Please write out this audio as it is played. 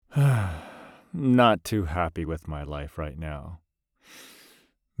not too happy with my life right now.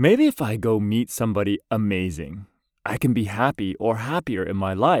 Maybe if I go meet somebody amazing, I can be happy or happier in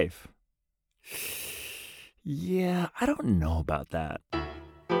my life. Yeah, I don't know about that.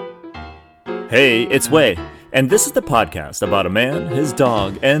 Hey, it's Wei, and this is the podcast about a man, his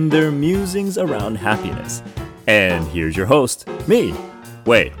dog, and their musings around happiness. And here's your host, me,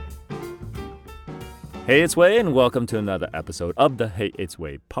 Wei. Hey, it's Wei, and welcome to another episode of the Hey, It's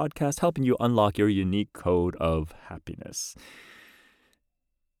Wei podcast, helping you unlock your unique code of happiness.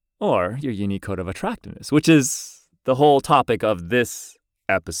 Or your unique code of attractiveness, which is the whole topic of this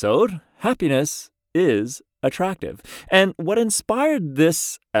episode. Happiness is attractive. And what inspired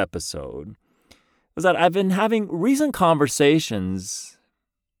this episode was that I've been having recent conversations,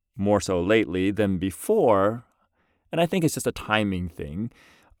 more so lately than before, and I think it's just a timing thing,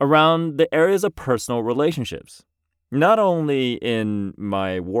 around the areas of personal relationships. Not only in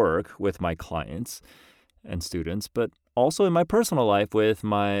my work with my clients and students, but also in my personal life with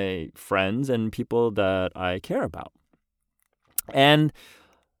my friends and people that I care about. And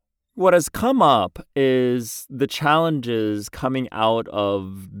what has come up is the challenges coming out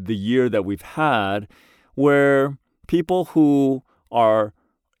of the year that we've had, where people who are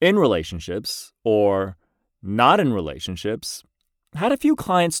in relationships or not in relationships had a few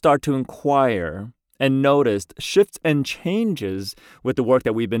clients start to inquire and noticed shifts and changes with the work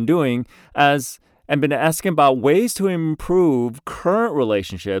that we've been doing and been asking about ways to improve current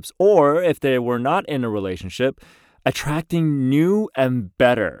relationships, or if they were not in a relationship, attracting new and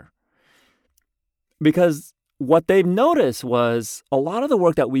better. Because what they've noticed was a lot of the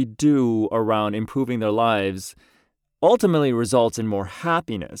work that we do around improving their lives ultimately results in more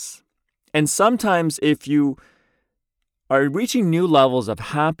happiness. And sometimes if you are reaching new levels of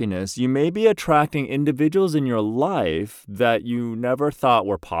happiness, you may be attracting individuals in your life that you never thought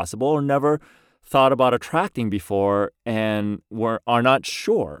were possible or never thought about attracting before and are not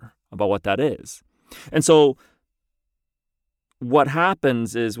sure about what that is. And so what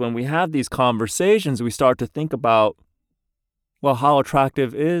happens is when we have these conversations, we start to think about, well, how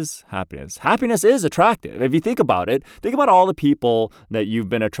attractive is happiness? Happiness is attractive. If you think about it, think about all the people that you've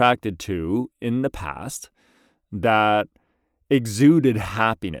been attracted to in the past that exuded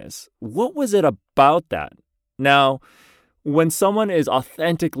happiness. What was it about that? Now, when someone is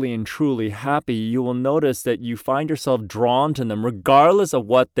authentically and truly happy, you will notice that you find yourself drawn to them regardless of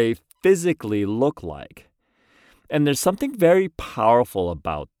what they physically look like. And there's something very powerful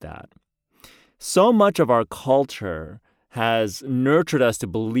about that. So much of our culture has nurtured us to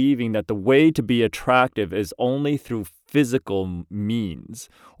believing that the way to be attractive is only through physical means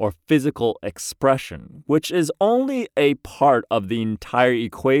or physical expression, which is only a part of the entire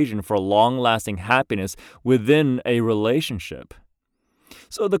equation for long-lasting happiness within a relationship.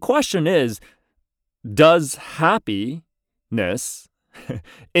 So the question is, does happiness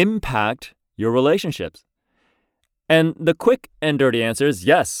impact your relationships? And the quick and dirty answer is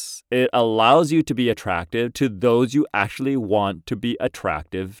yes. It allows you to be attractive to those you actually want to be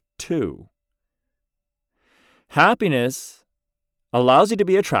attractive to. Happiness allows you to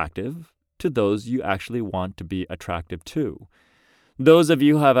be attractive to those you actually want to be attractive to. Those of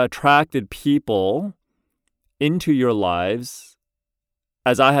you who have attracted people into your lives,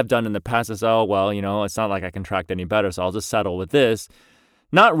 as I have done in the past, as, oh, well, it's not like I can attract any better, so I'll just settle with this.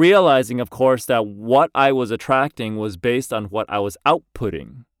 Not realizing, of course, that what I was attracting was based on what I was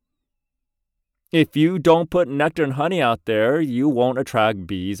outputting. If you don't put nectar and honey out there, you won't attract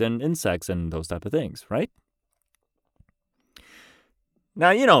bees and insects and those type of things, right?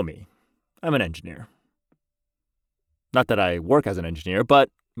 Now, you know me. I'm an engineer. Not that I work as an engineer, but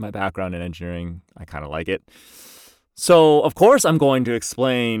my background in engineering, I kind of like it. So, of course, I'm going to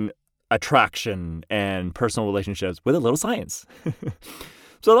explain attraction and personal relationships with a little science.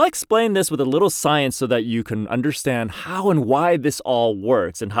 So I'll explain this with a little science so that you can understand how and why this all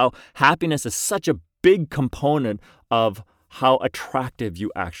works and how happiness is such a big component of how attractive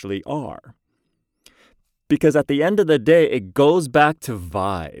you actually are. Because at the end of the day, it goes back to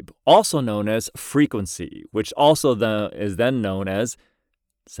vibe, also known as frequency, which also is then known as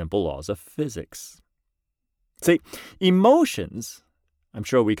simple laws of physics. See, emotions, I'm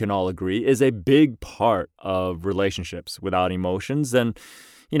sure we can all agree, is a big part of relationships. Without emotions, then,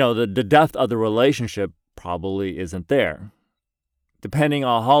 the depth of the relationship probably isn't there. Depending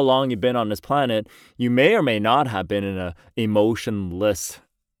on how long you've been on this planet, you may or may not have been in an emotionless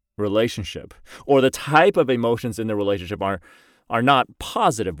relationship, or the type of emotions in the relationship are not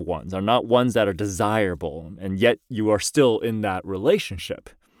positive ones, are not ones that are desirable, and yet you are still in that relationship.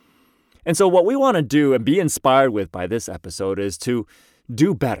 And so what we want to do and be inspired with by this episode is to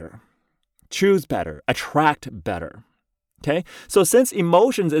do better, choose better, attract better. Okay? So since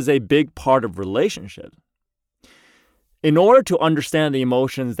emotions is a big part of relationships, in order to understand the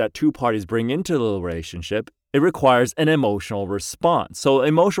emotions that two parties bring into the relationship, it requires an emotional response. So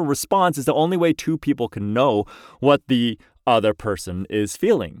emotional response is the only way two people can know what the other person is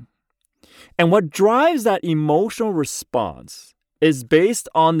feeling. And what drives that emotional response is based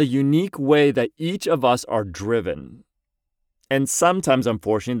on the unique way that each of us are driven. And sometimes,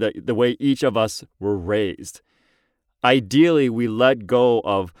 unfortunately, the way each of us were raised. Ideally, we let go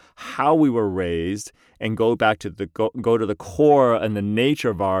of how we were raised and go back to go to the core and the nature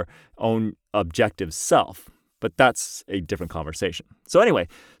of our own objective self. But that's a different conversation. So anyway,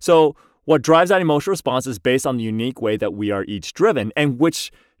 what drives that emotional response is based on the unique way that we are each driven, and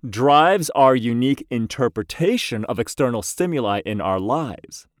which drives our unique interpretation of external stimuli in our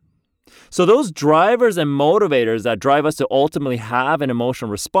lives. So those drivers and motivators that drive us to ultimately have an emotional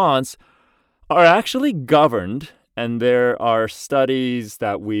response are actually governed. And there are studies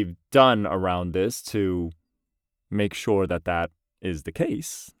that we've done around this to make sure that that is the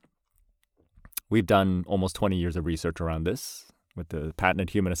case. We've done almost 20 years of research around this with the patented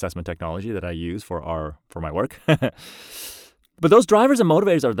human assessment technology that I use for my work. But those drivers and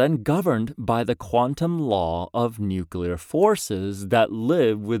motivators are then governed by the quantum law of nuclear forces that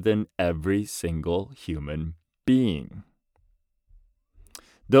live within every single human being.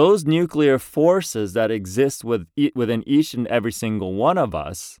 Those nuclear forces that exist within each and every single one of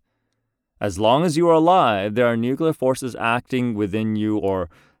us, as long as you are alive, there are nuclear forces acting within you or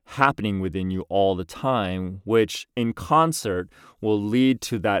happening within you all the time, which in concert will lead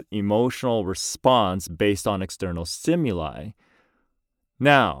to that emotional response based on external stimuli.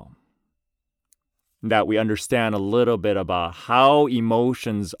 Now, that we understand a little bit about how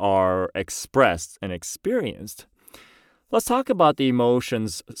emotions are expressed and experienced, let's talk about the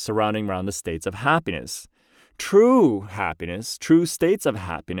emotions surrounding around the states of happiness. True states of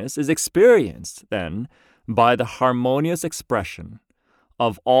happiness is experienced then by the harmonious expression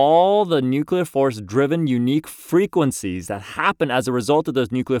of all the nuclear force-driven unique frequencies that happen as a result of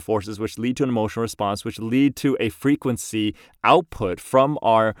those nuclear forces, which lead to an emotional response, which lead to a frequency output from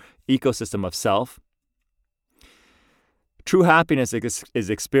our ecosystem of self. True happiness is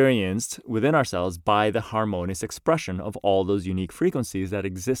experienced within ourselves by the harmonious expression of all those unique frequencies that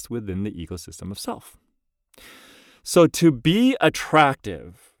exist within the ecosystem of self. So to be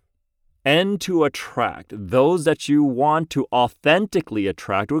attractive and to attract those that you want to authentically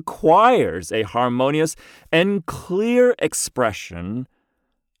attract requires a harmonious and clear expression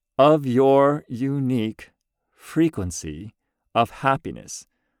of your unique frequency of happiness,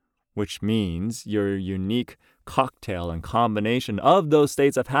 which means your unique cocktail and combination of those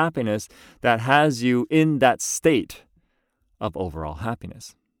states of happiness that has you in that state of overall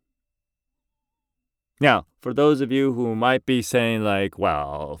happiness. Now, for those of you who might be saying like,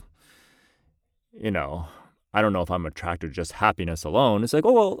 well, I don't know if I'm attracted to just happiness alone. It's like,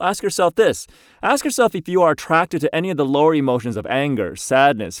 well, ask yourself this. Ask yourself if you are attracted to any of the lower emotions of anger,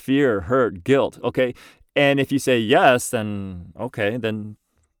 sadness, fear, hurt, guilt, okay? And if you say yes, then okay, then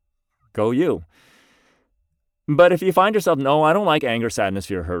go you. But if you find yourself, no, I don't like anger, sadness,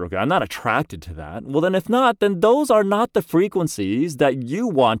 fear, hurt, okay, I'm not attracted to that. Well, then if not, then those are not the frequencies that you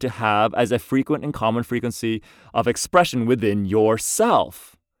want to have as a frequent and common frequency of expression within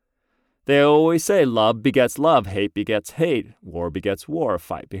yourself. They always say love begets love, hate begets hate, war begets war,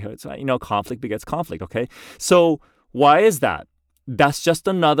 fight begets, conflict begets conflict, okay? So why is that? That's just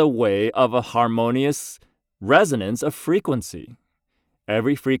another way of a harmonious resonance of frequency.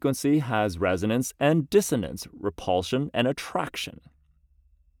 Every frequency has resonance and dissonance, repulsion and attraction.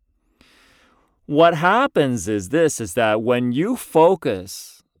 What happens is that when you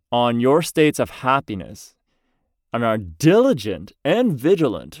focus on your states of happiness and are diligent and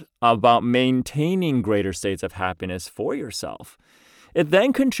vigilant about maintaining greater states of happiness for yourself, it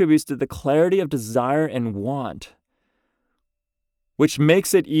then contributes to the clarity of desire and want, which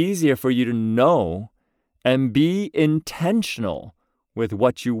makes it easier for you to know and be intentional with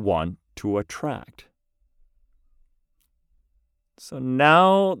what you want to attract. So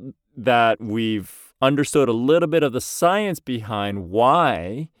now that we've understood a little bit of the science behind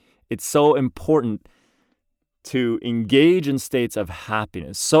why it's so important to engage in states of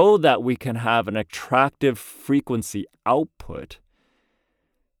happiness so that we can have an attractive frequency output,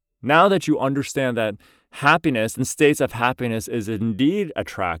 now that you understand that happiness and states of happiness is indeed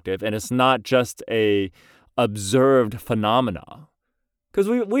attractive and it's not just a observed phenomena, Because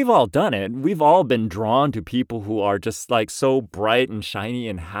we've all done it. We've all been drawn to people who are just like so bright and shiny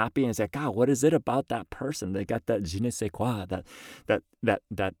and happy. And it's like, God, what is it about that person? They got that je ne sais quoi,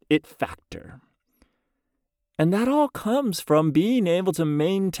 that it factor. And that all comes from being able to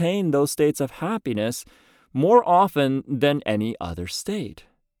maintain those states of happiness more often than any other state.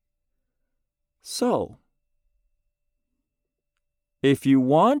 So, if you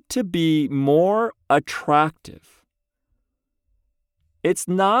want to be more attractive, it's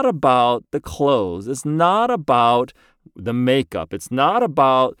not about the clothes. It's not about the makeup. It's not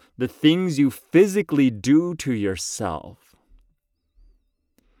about the things you physically do to yourself.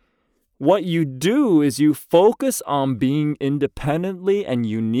 What you do is you focus on being independently and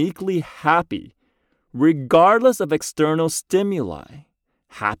uniquely happy, regardless of external stimuli,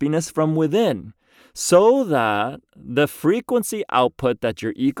 happiness from within, so that the frequency output that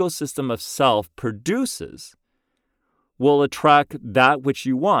your ecosystem of self produces will attract that which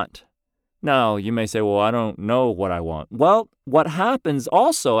you want. Now, you may say, well, I don't know what I want. Well, what happens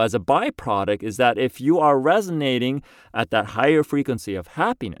also as a byproduct is that if you are resonating at that higher frequency of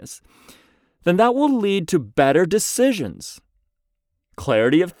happiness, then that will lead to better decisions,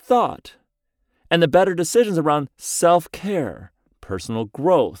 clarity of thought, and the better decisions around self-care, personal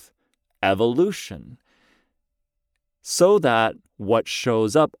growth, evolution, so that what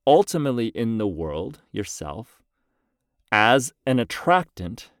shows up ultimately in the world, yourself, as an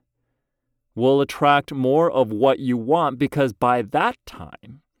attractant, will attract more of what you want, because by that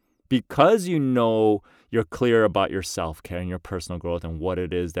time, because you know you're clear about your self-care and your personal growth and what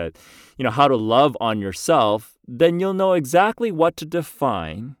it is that, how to love on yourself, then you'll know exactly what to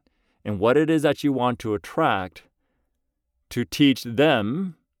define and what it is that you want to attract to teach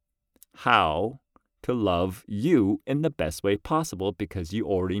them how to love you in the best way possible, because you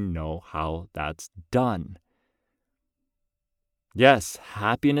already know how that's done. Yes,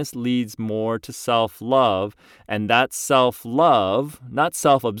 happiness leads more to self-love, and that self-love, not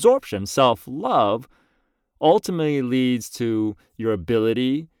self-absorption, self-love ultimately leads to your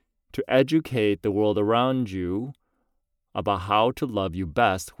ability to educate the world around you about how to love you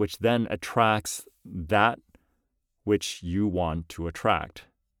best, which then attracts that which you want to attract.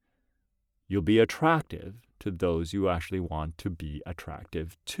 You'll be attractive to those you actually want to be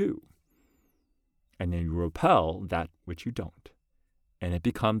attractive to. And then you repel that which you don't. And it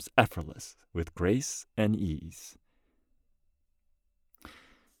becomes effortless with grace and ease.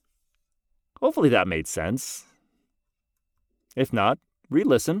 Hopefully that made sense. If not,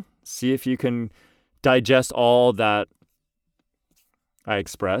 re-listen. See if you can digest all that I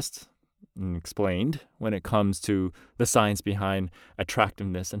expressed and explained when it comes to the science behind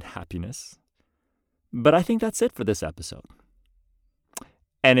attractiveness and happiness. But I think that's it for this episode.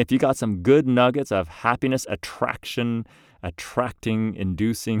 And if you got some good nuggets of happiness, attracting,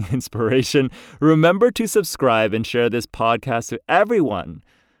 inducing inspiration, remember to subscribe and share this podcast to everyone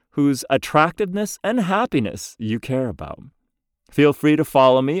whose attractiveness and happiness you care about. Feel free to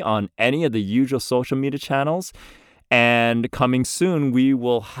follow me on any of the usual social media channels. And coming soon, we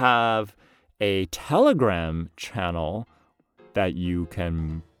will have a Telegram channel that you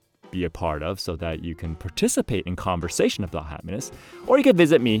can be a part of so that you can participate in conversation about happiness. Or you can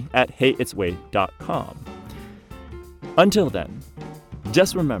visit me at heyitswei.com. Until then,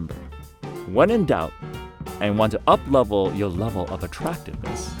 just remember, when in doubt and want to up-level your level of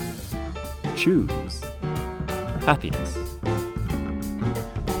attractiveness, choose happiness.